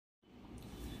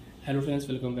Hello friends,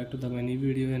 welcome back to the mini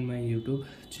video in my YouTube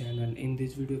channel. In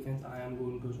this video friends, I am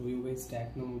going to show you guys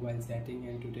Tecno mobile setting,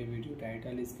 and today video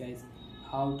title is guys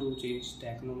how to change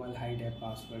Tecno mobile hide app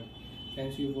password.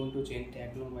 Friends, you want to change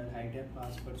Tecno mobile hide app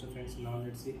password. So friends, now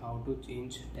let's see how to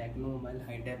change Tecno mobile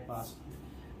hide app password.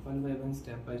 One by one,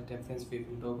 step by step friends, we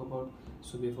will talk about.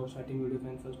 So before starting video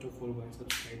friends, first of all go and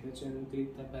subscribe the channel,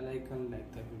 click the bell icon,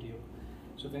 like the video.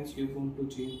 So friends, you want to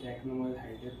change Tecno mobile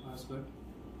hide app password.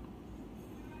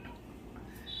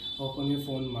 Open your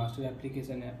phone master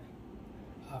application app.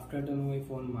 After done my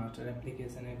phone master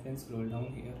application app, then scroll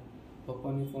down here,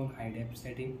 open your phone hide app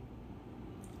setting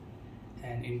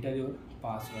and enter your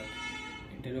password.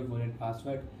 Enter your wallet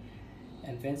password,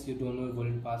 and friends, you don't know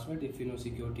wallet password, if you know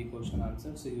security question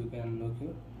answer, so you can unlock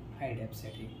your hide app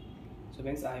setting. So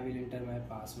friends, I will enter my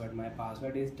password. My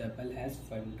password is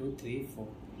 ##1234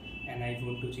 and I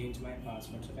want to change my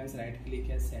password. So friends, right click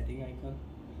here setting icon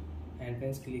and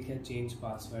friends click here change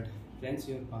password. Friends,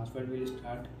 your password will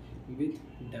start with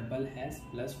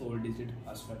 # plus 4-digit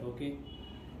password. Okay,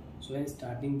 so when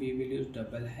starting we will use ##,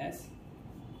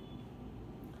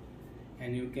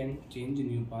 and you can change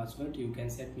new password, you can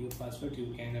set new password,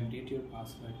 you can update your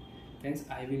password. Friends,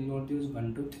 I will not use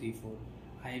 1 2 3 4,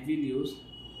 I will use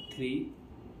 3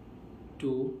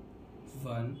 2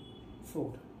 1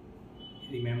 4.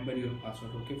 Remember your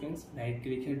password. Okay friends, right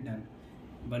click here done.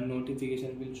 One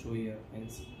notification will show here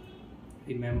friends,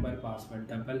 remember password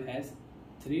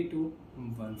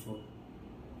 #3214.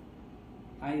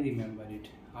 I remember it.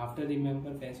 After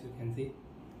remember friends, you can see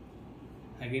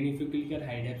again, if you click here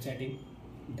hide app setting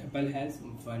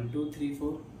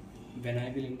 #1234, when I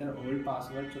will enter old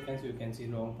password, so friends you can see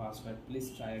wrong password,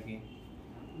 please try again.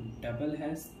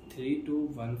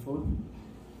 #3214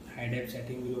 hide app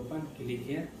setting will open. Click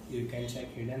here, you can check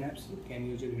hidden apps, you can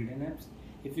use your hidden apps.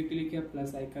 If you click here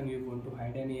plus icon, you want to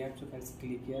hide any apps, so friends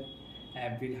click here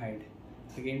app will hide.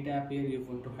 Again tap here, you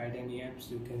want to hide any apps,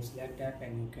 you can select app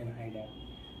and you can hide app.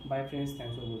 Bye friends,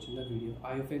 thanks for watching the video.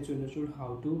 I hope you understood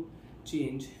how to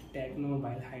change Tecno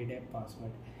mobile hide app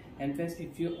password. And friends,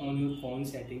 if you on your phone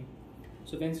setting,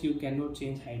 so friends you cannot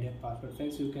change hide app password.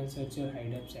 Friends, you can search your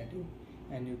hide app setting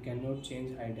and you cannot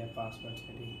change hide app password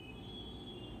setting.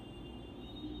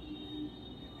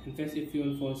 And friends, if you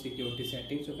on phone security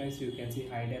settings, so friends you can see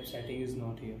hide app setting is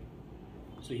not here.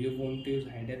 So you want to use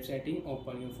hide app setting,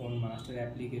 open your phone master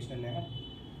application app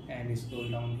and scroll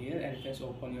down here, and friends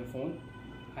open your phone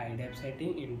hide app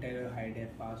setting, enter your hide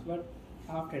app password.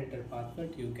 After enter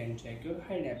password, you can check your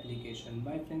hide application.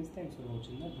 Bye friends, thanks for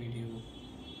watching the video.